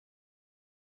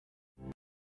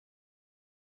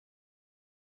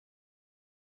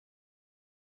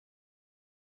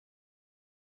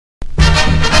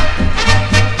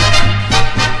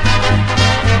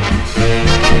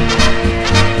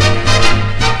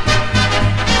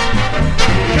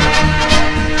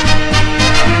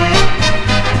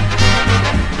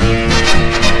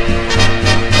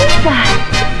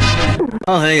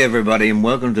Oh, hey everybody, and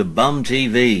welcome to Bum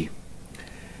TV.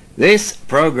 This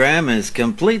program is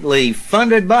completely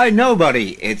funded by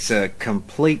nobody. It's a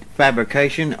complete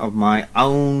fabrication of my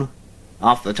own,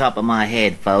 off the top of my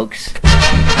head, folks.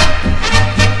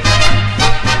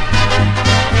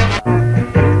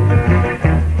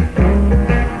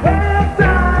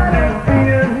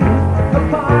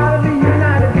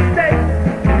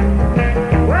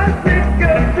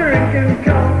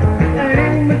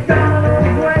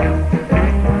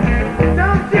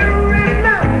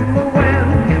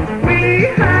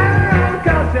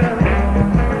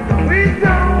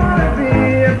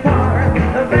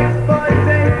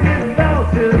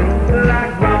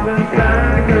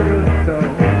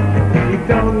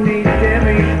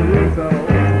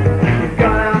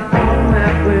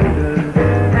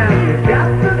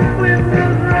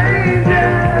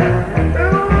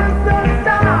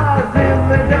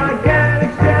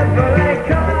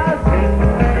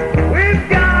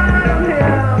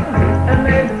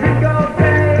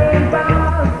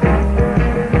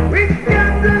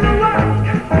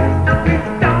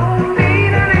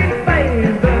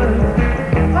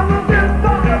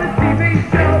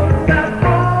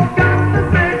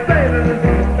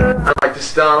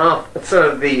 Start off. It's sort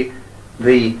of the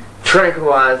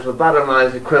tranquilized,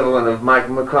 lobotomized equivalent of Mike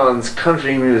McClellan's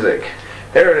country music.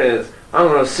 Here it is. I'm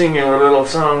going to sing you a little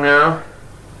song now.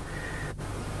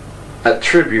 A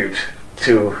tribute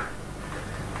to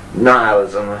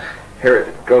nihilism. Here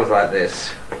it goes like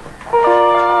this.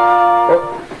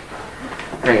 Oh,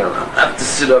 hang on, I have to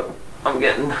sit up. I'm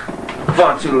getting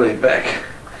far too laid back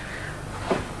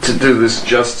to do this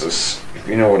justice, if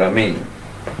you know what I mean.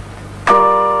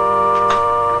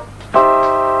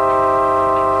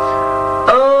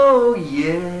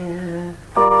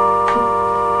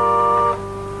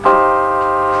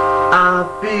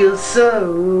 So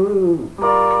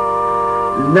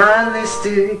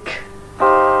nihilistic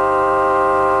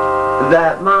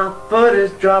that my foot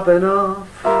is dropping off.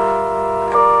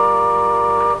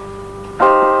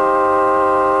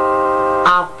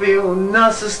 I feel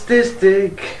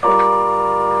narcissistic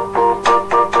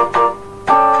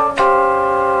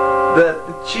that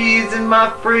the cheese in my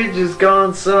fridge is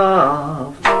gone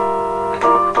soft.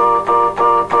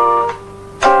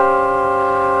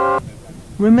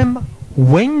 Remember,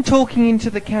 when talking into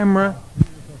the camera,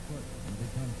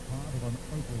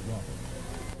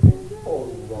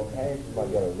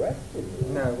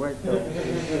 no, wait.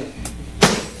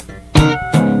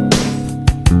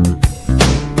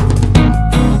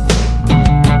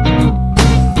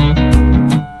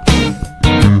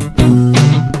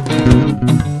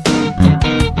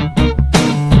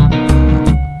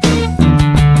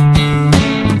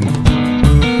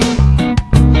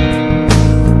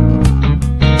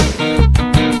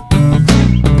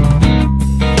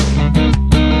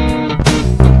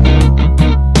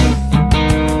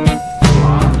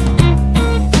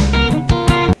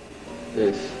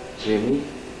 Jimmy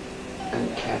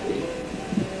and Kathy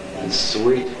and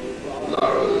sweet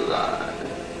Lorelei.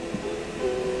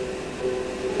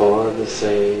 For the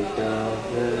sake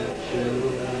of their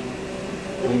children,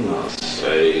 we must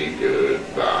say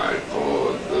goodbye.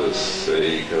 For the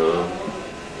sake of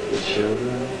the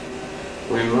children,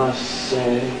 we must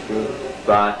say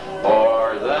goodbye.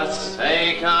 For the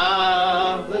sake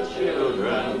of the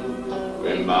children,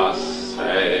 we must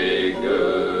say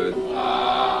goodbye.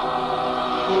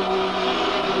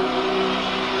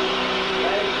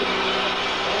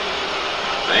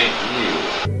 Thank you.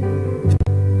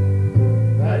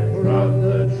 Back from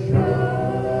the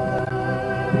shores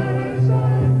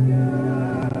of Galilee,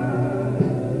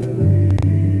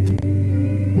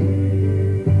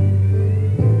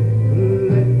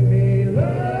 let me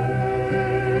learn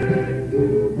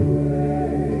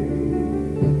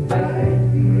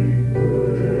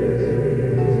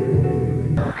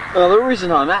to pray. Well, the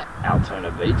reason I'm at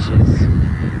Altona Beach is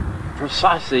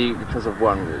precisely because of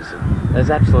one reason. There's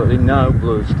absolutely no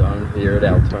bluestone here at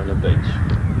Altona Beach.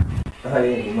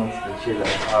 Hey, amongst the chiller,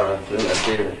 I feel like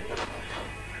it.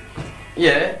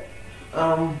 Yeah.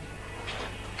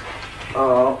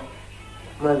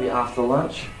 Maybe after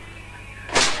lunch.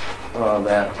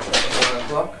 About 1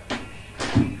 o'clock.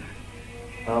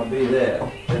 I'll be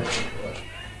there.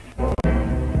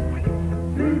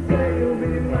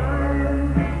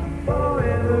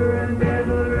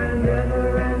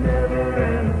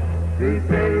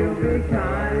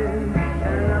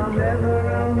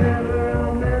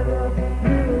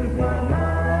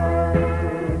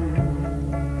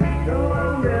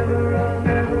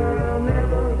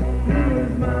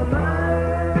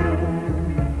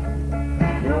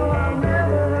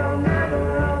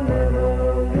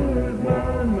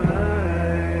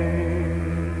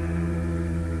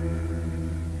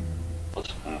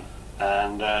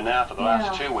 for the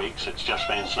last 2 weeks, it's just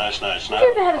been snow, snow, snow. Have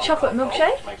you ever had a chocolate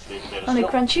milkshake? On the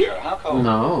crunchy?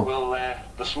 No. Well,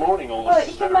 this morning all Well,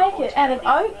 you can make it out of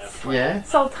oats, Yeah.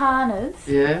 sultanas,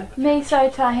 Yeah. miso,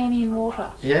 tahini and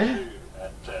water. Yeah.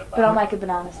 But I'll make a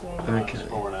banana smoothie. Okay.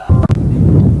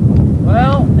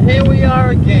 Well, here we are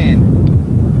again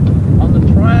on the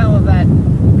trail of that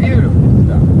beautiful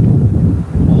stuff.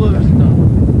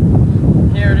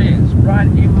 Bluestone. Here it is, right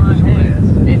in my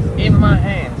hands. It's in my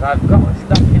hands. I've got it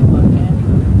stuck in my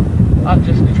hand. I've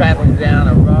just travelled down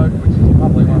a road which is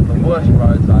probably one of the worst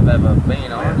roads I've ever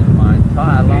been on in my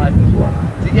entire life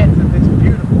to get to this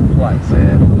beautiful place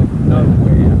in the middle of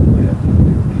nowhere.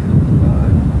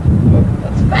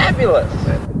 That's fabulous.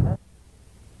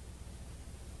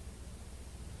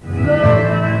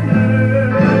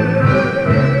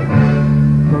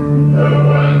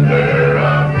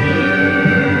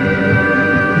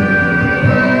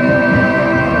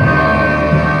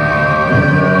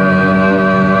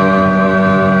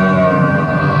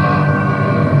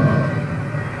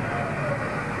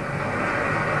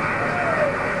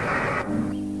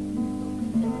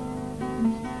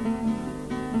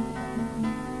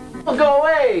 Go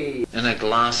away! And a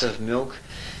glass of milk,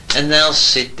 and they'll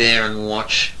sit there and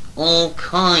watch all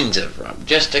kinds of rubbish.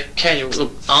 Just a casual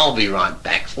look. I'll be right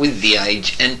back with the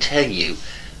age and tell you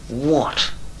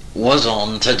what was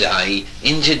on today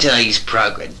in today's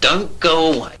program. Don't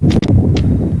go away.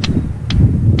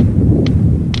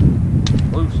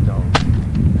 Bluestone.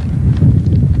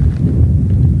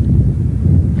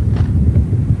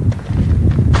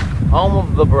 Home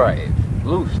of the brave.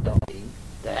 Bluestone.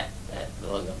 That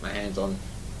I've got my hands on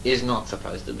is not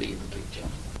supposed to be in the picture.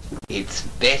 It's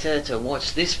better to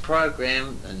watch this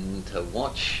program than to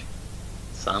watch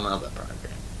some other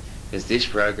program, because this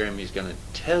program is going to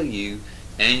tell you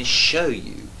and show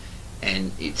you,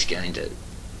 and it's going to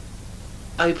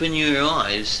open your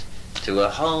eyes to a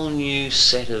whole new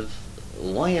set of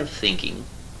way of thinking.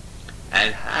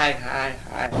 And hi.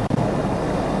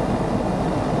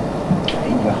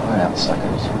 Keep your heart out,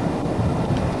 suckers.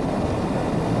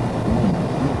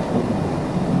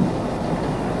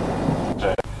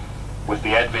 With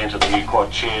the advent of the new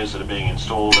quad chairs that are being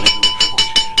installed and even the triple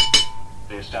chairs,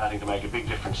 they're starting to make a big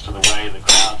difference to the way the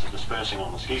crowds are dispersing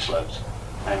on the ski slopes.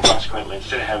 And consequently,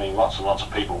 instead of having lots and lots of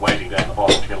people waiting down the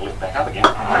bottom to get a lift back up again,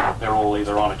 they're all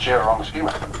either on a chair or on the ski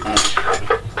mat.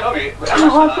 Okay.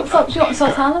 Oh, I put do you want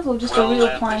sultanas or just a real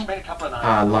plain?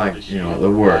 I like, you know, the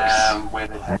works.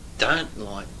 Don't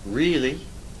like, really,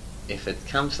 if it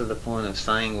comes to the point of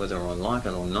saying whether I like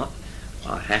it or not,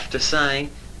 I have to say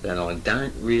that I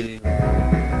don't really.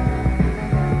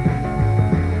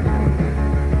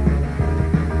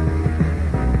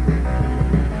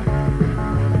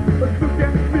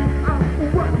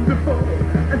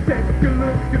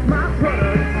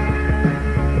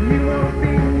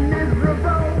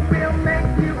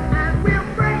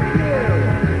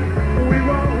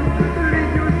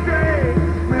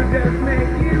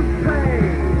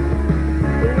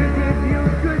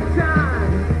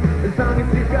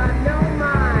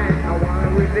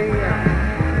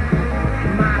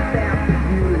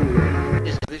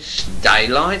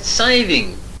 Daylight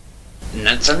saving, and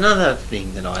that's another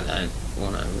thing that I don't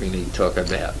want to really talk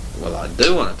about. Well, I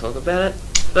do want to talk about it,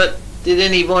 but did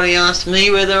anybody ask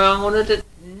me whether I wanted it?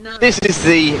 No. This is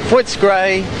the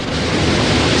Footscray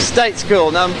State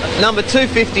School, number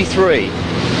 253.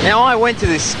 Now, I went to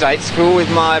this state school with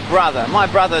my brother. My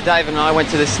brother Dave and I went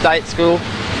to this state school.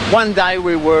 One day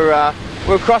we were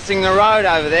crossing the road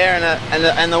over there,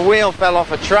 and the wheel fell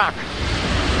off a truck.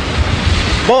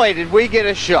 Boy, did we get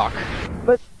a shock.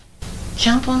 But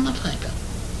jump on the paper.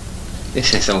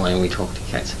 This is the way we talk to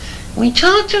cats. We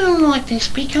talk to them like this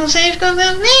because they've got a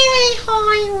very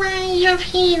high range of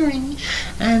hearing,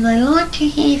 and they like to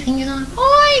hear things like,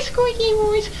 "Hi, squeaky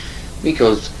voice,"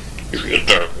 because if you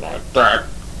talk like that,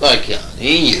 they can't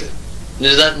hear you.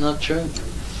 Is that not true?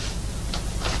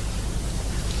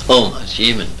 Almost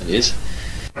human, it is.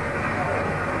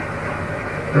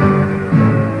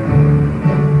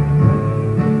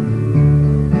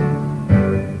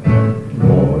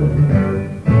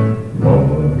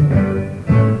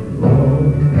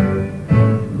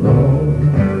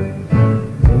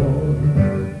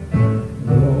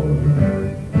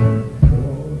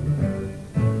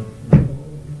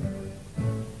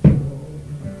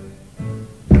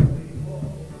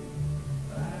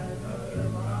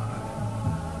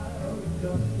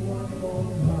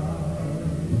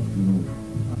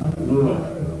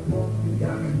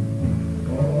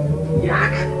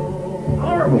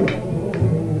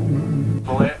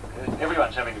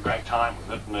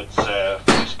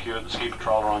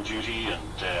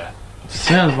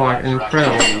 sounds like an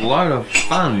incredible load of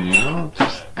fun, you know,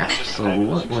 just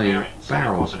absolutely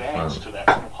barrels of fun. To that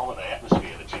sort of holiday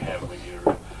atmosphere that you have when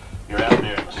you're out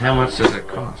there. How much does it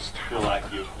cost? Feel like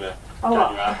you've A done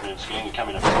lot. your afternoon skiing, you come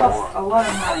in a It bit costs a more lot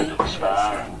of and money. to the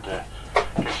spa and get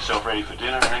yourself ready for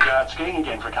dinner and then go out skiing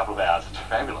again for a couple of hours. It's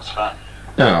fabulous fun.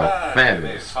 Oh,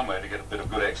 fabulous. Somewhere to get a bit of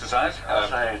good exercise.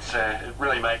 I'd say it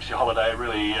really makes your holiday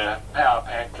really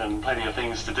power-packed and plenty of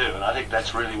things to do, and I think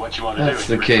that's really what you want to do. That's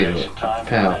with the key to recreation it, time.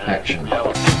 power action.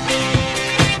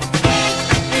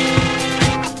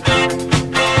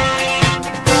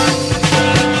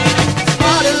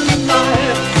 Modern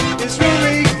life is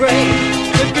really great.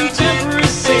 The contemporary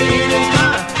scene is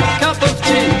my cup of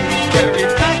tea. Gary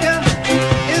Packer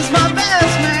is my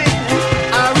best mate.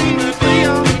 Irene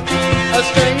Cleo,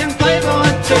 Australian playboy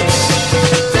too.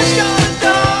 Fish got a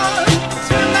dog,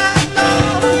 swim that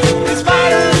long. It's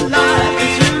modern life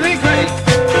is really great.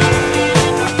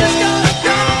 Fish got a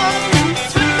dog,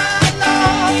 swim that long.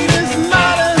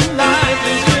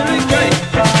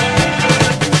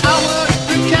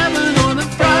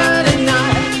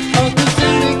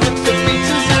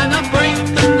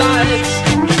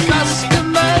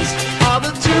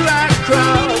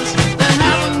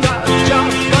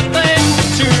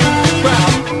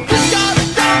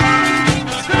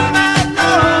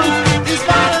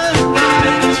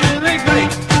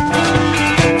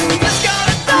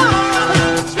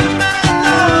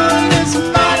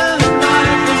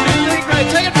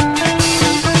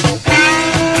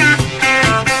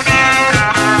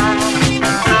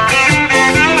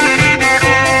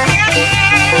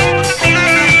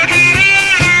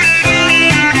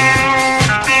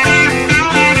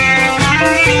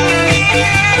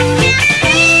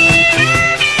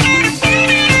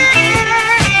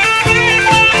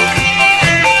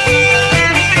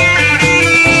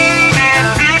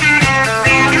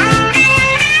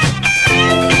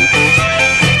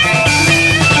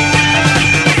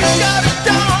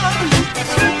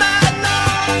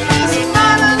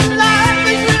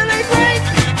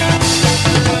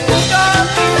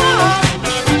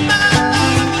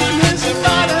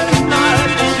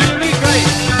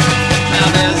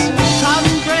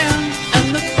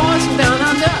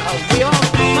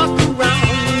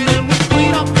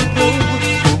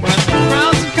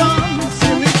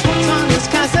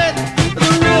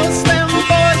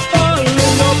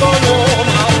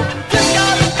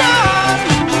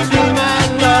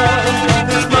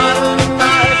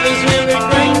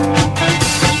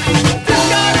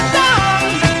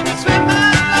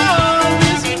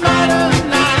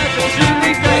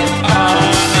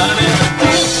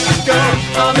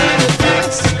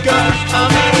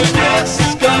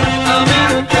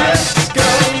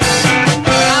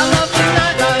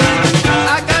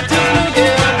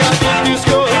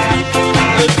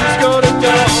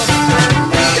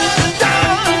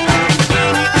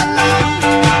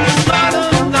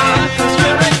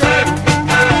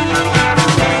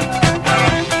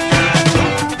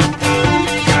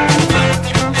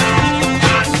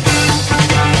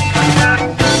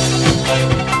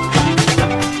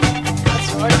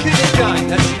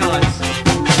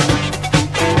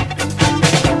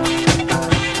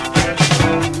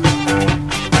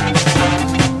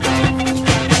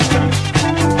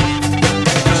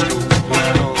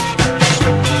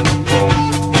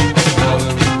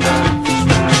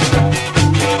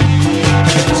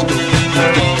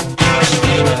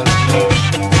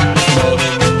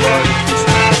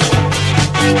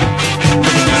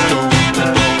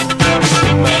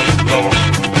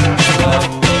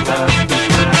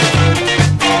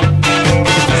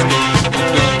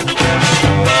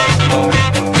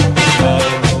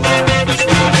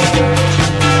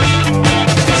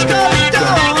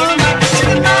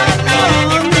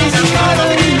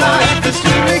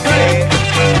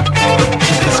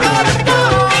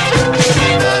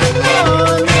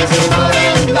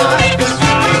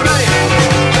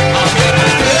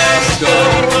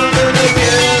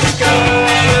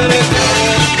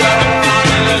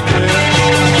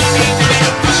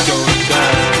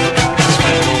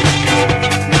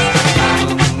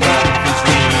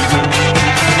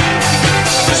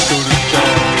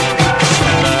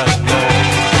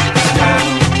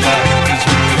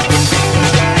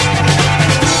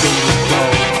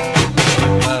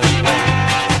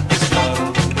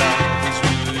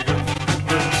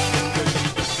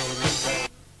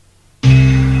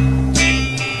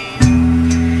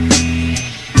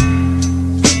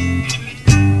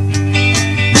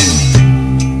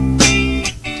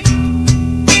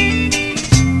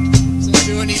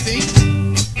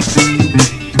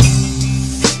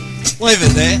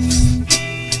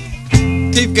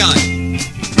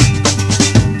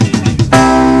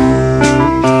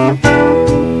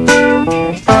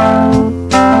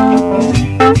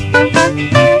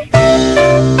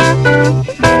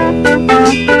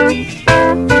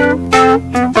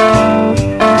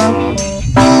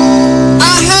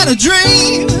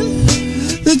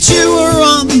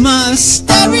 my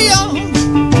stereo.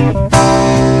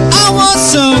 I was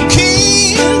so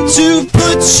keen to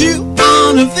put you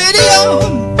on a video.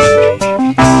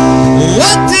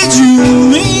 What did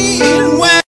you mean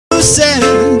when you said,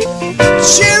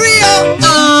 cheerio,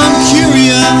 I'm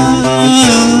curious?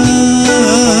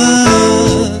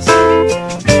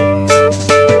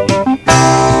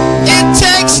 It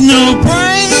takes no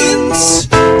brains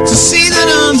to see that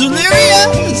I'm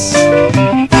delirious.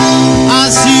 I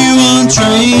see you on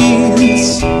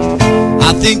trains,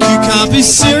 I think you can't be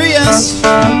serious.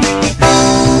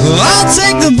 I'll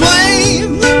take the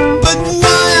blame, but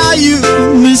why are you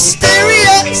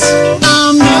mysterious?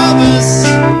 I'm nervous.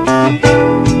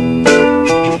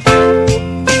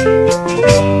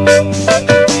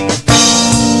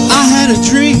 I had a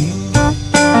dream.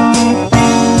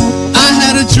 I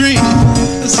had a dream.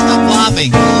 Stop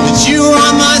laughing. That you were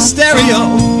on my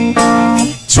stereo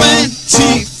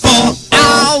 24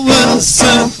 hours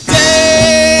a day.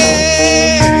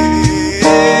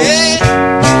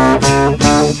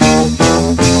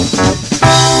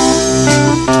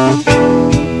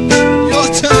 Your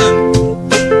turn.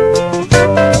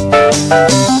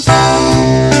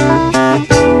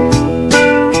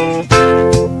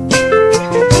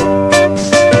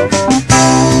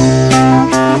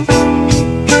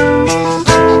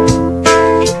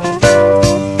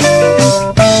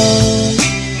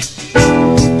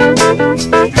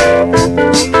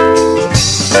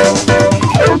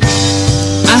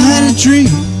 I had a dream.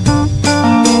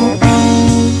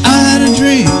 I had a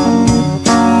dream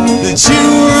that you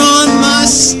were on my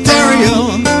stereo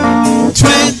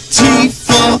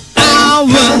 24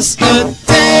 hours a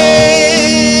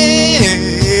day.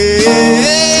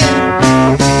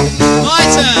 My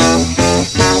turn.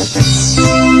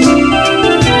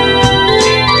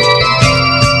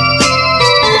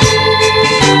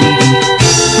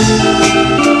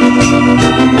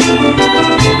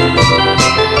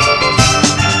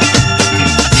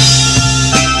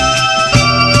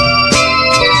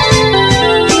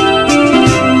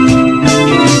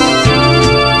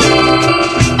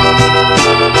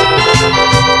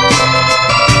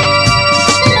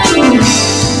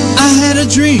 I had a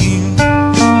dream.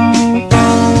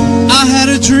 I had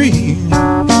a dream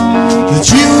that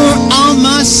you were on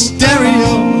my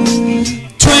stereo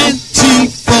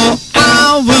 24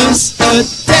 hours a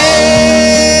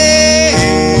day.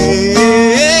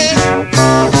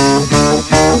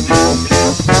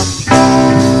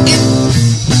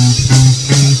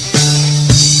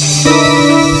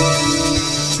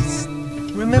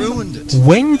 Remember, Ruined it.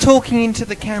 when talking into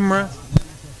the camera,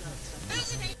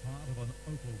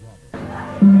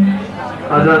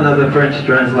 I don't know the French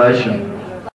translation.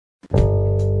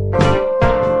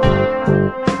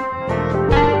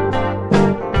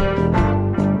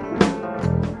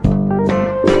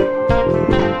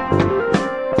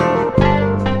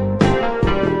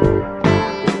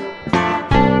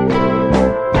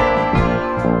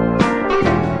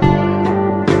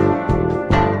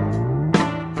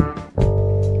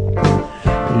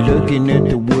 Looking at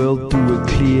the world through a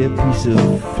clear piece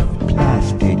of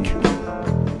plastic.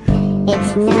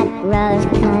 It's not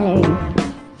rose-colored,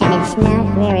 and it's not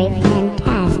very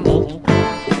fantastic.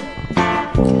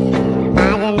 I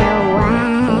don't know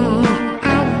why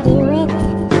I do it.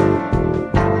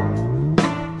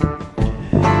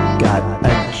 Got a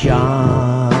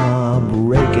job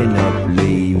raking up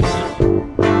leaves.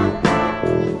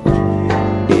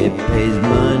 It pays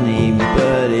money,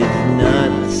 but it's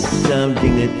not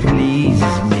something that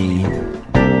pleases me.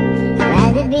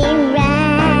 Rather be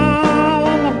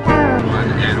riding a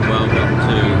pony. And welcome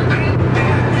to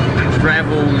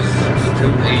Travels to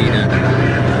Eden.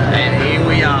 And here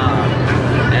we are.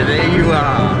 And there you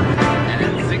are. And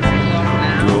it's 6 o'clock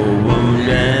now. Drove 'em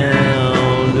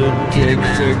down to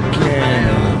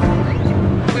Texarkana.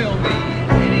 We'll be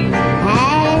heading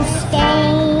Had a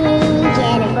steak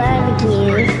and a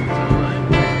barbecue.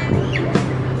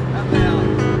 about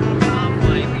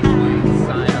halfway between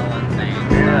Sale and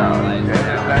Mansdale.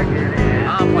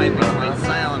 Halfway between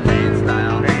Sale and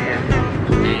Mansdale. And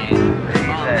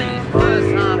on the first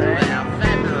half of our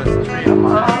fabulous trip.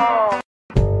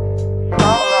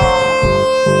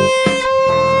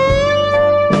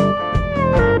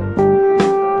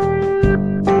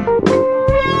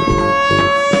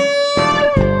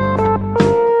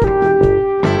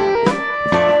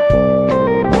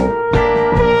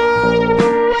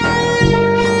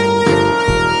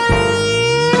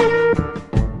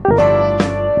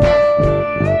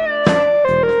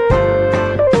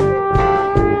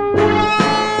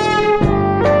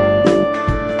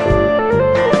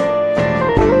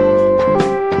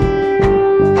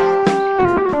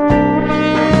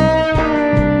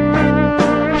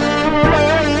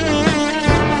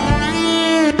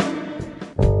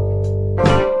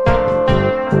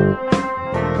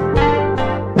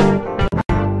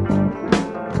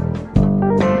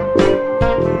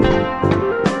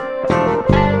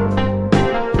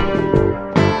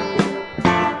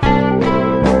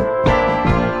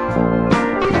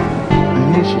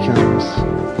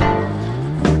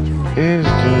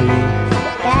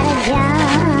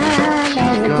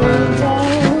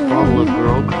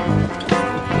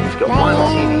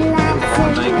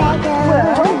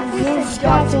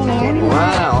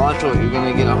 thought you were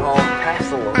going to get a whole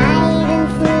castle of them. I even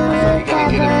threw a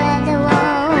couple at the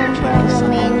wall, broke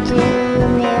them into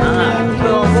million pieces.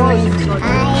 I even threw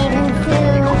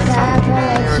a couple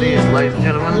at There it is, ladies and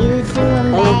gentlemen. you. You threw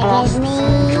them All back boss, at me.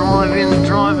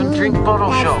 drive and drink bottle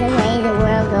That's shop. the way the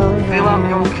world goes Fill up round.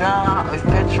 your car with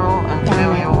petrol and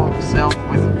fill yourself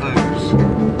with booze.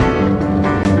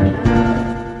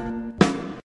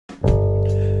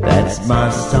 That's my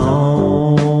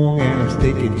song and I'm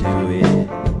sticking to it.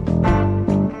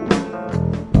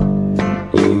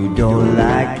 You don't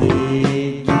like it,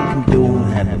 you don't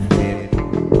have a fit.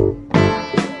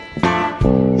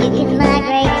 You can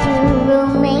migrate to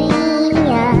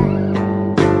Romania.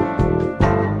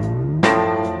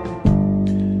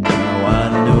 Now I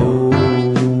know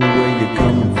where you're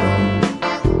coming from.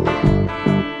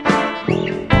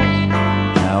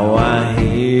 Now I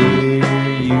hear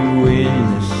you in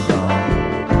the song.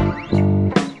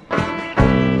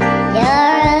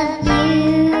 You're a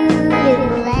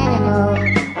beautiful animal.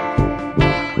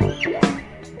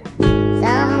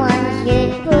 Someone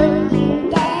should put you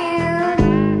down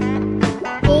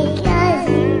because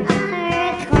you are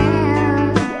a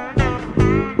clown.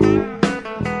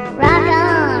 Rock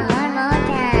on one more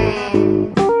time.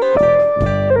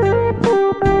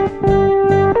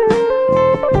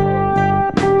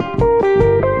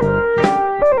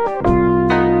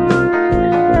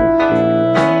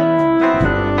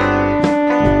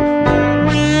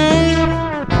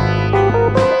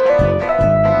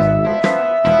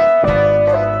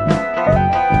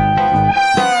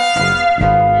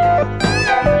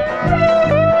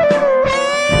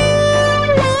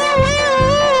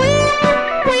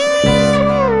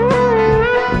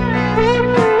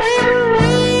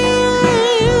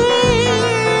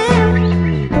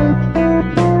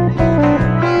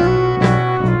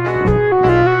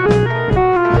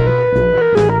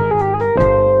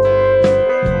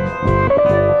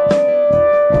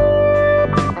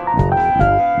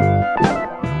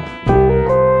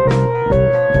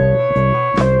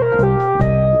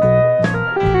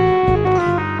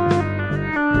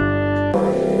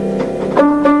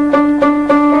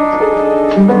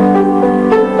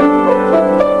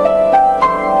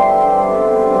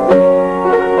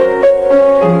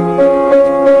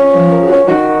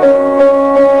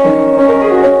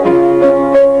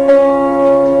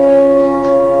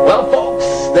 Well, folks,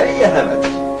 there you have it.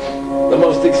 The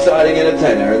most exciting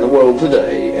entertainer in the world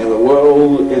today,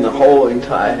 in the whole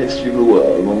entire history of the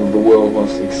world, one of the world's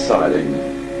most exciting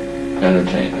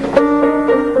entertainers.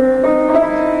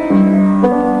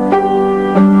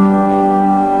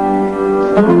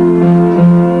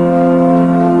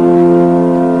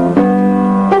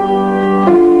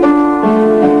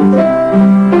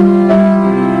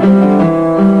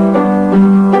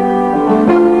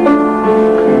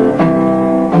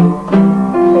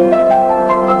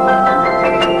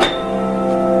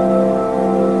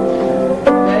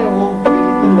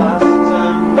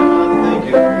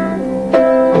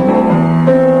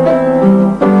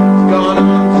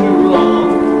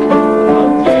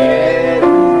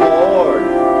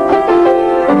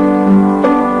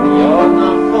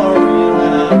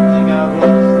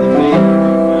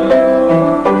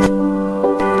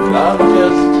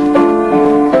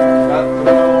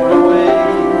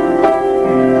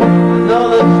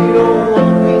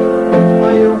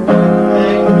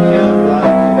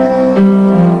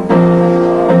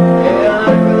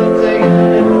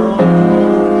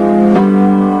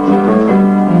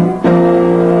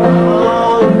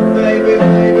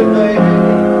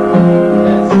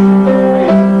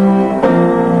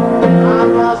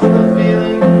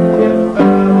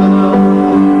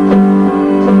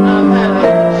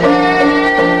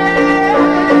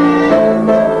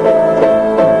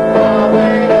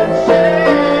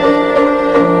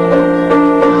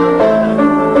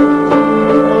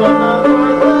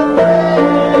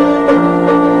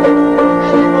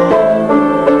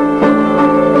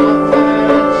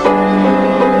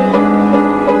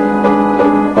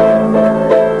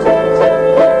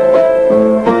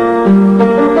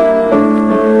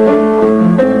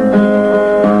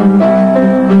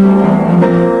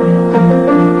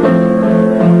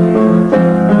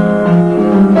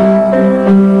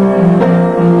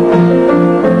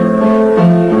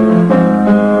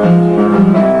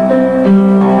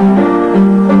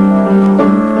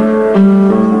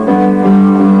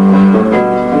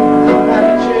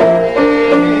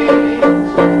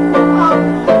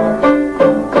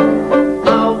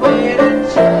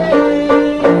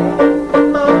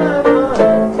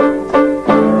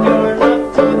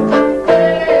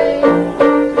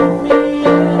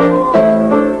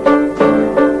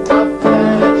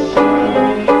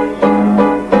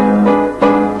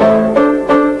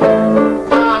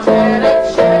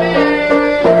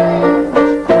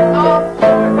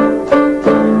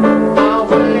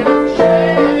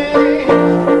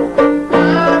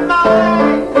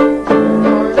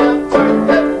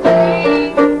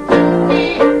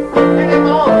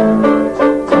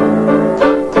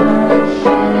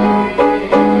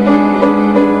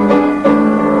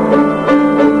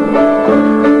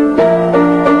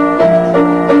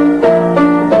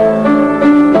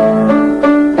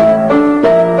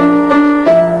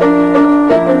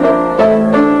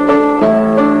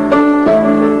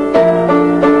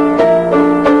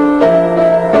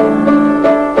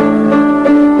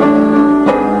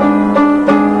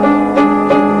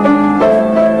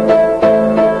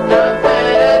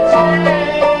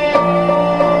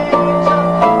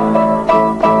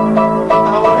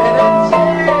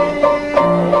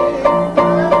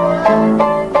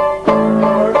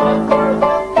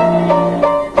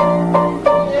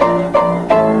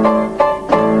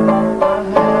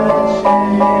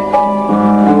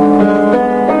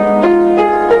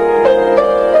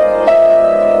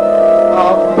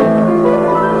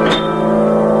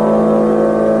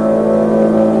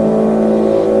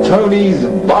 Tony's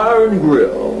Bar and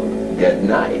Grill. Good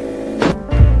night.